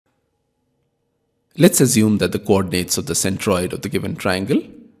Let's assume that the coordinates of the centroid of the given triangle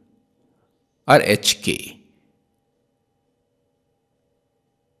are hk.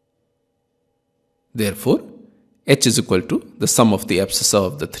 Therefore, h is equal to the sum of the abscissa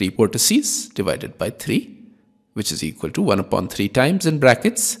of the three vertices divided by 3, which is equal to 1 upon 3 times in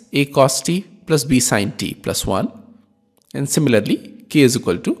brackets a cos t plus b sin t plus 1. And similarly, k is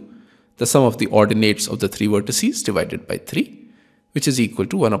equal to the sum of the ordinates of the three vertices divided by 3, which is equal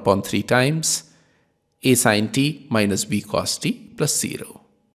to 1 upon 3 times a sin t minus b cos t plus 0.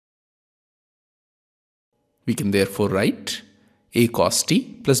 We can therefore write a cos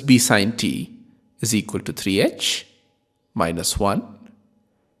t plus b sin t is equal to 3h minus 1,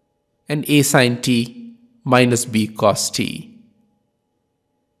 and a sin t minus b cos t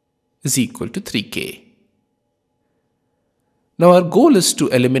is equal to 3k. Now our goal is to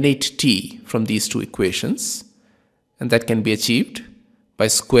eliminate t from these two equations, and that can be achieved by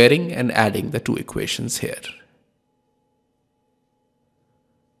squaring and adding the two equations here.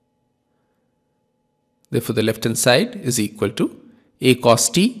 Therefore, the left hand side is equal to a cos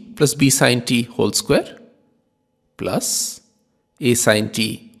t plus b sin t whole square plus a sin t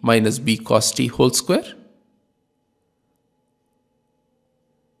minus b cos t whole square.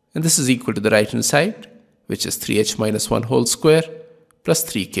 And this is equal to the right hand side, which is 3h minus 1 whole square plus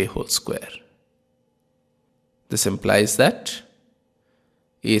 3k whole square. This implies that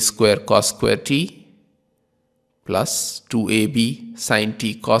a square cos square t plus 2ab sin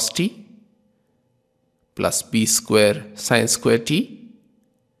t cos t plus b square sin square t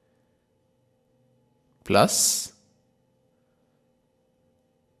plus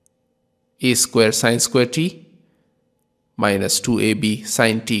a square sin square t minus 2ab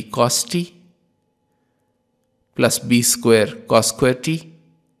sin t cos t plus b square cos square t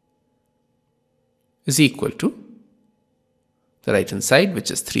is equal to the right hand side, which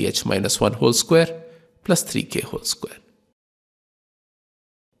is 3h minus 1 whole square plus 3k whole square.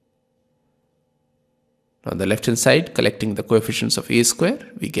 Now on the left hand side, collecting the coefficients of a square,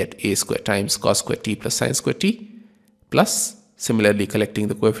 we get a square times cos square t plus sin square t, plus similarly collecting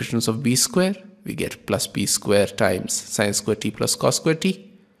the coefficients of b square, we get plus b square times sin square t plus cos square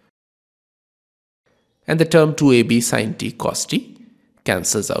t, and the term 2ab sin t cos t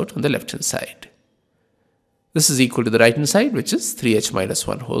cancels out on the left hand side. This is equal to the right hand side, which is 3h minus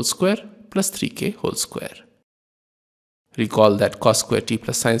 1 whole square plus 3k whole square. Recall that cos square t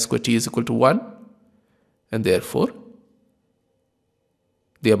plus sin square t is equal to 1, and therefore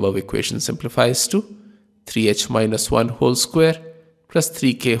the above equation simplifies to 3h minus 1 whole square plus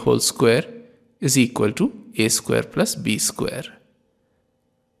 3k whole square is equal to a square plus b square.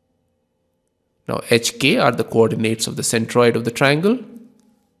 Now hk are the coordinates of the centroid of the triangle.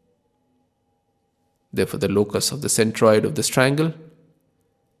 Therefore, the locus of the centroid of this triangle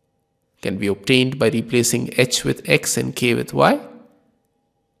can be obtained by replacing h with x and k with y.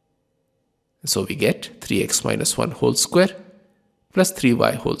 So we get 3x minus 1 whole square plus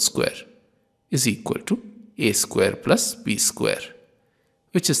 3y whole square is equal to a square plus b square,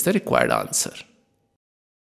 which is the required answer.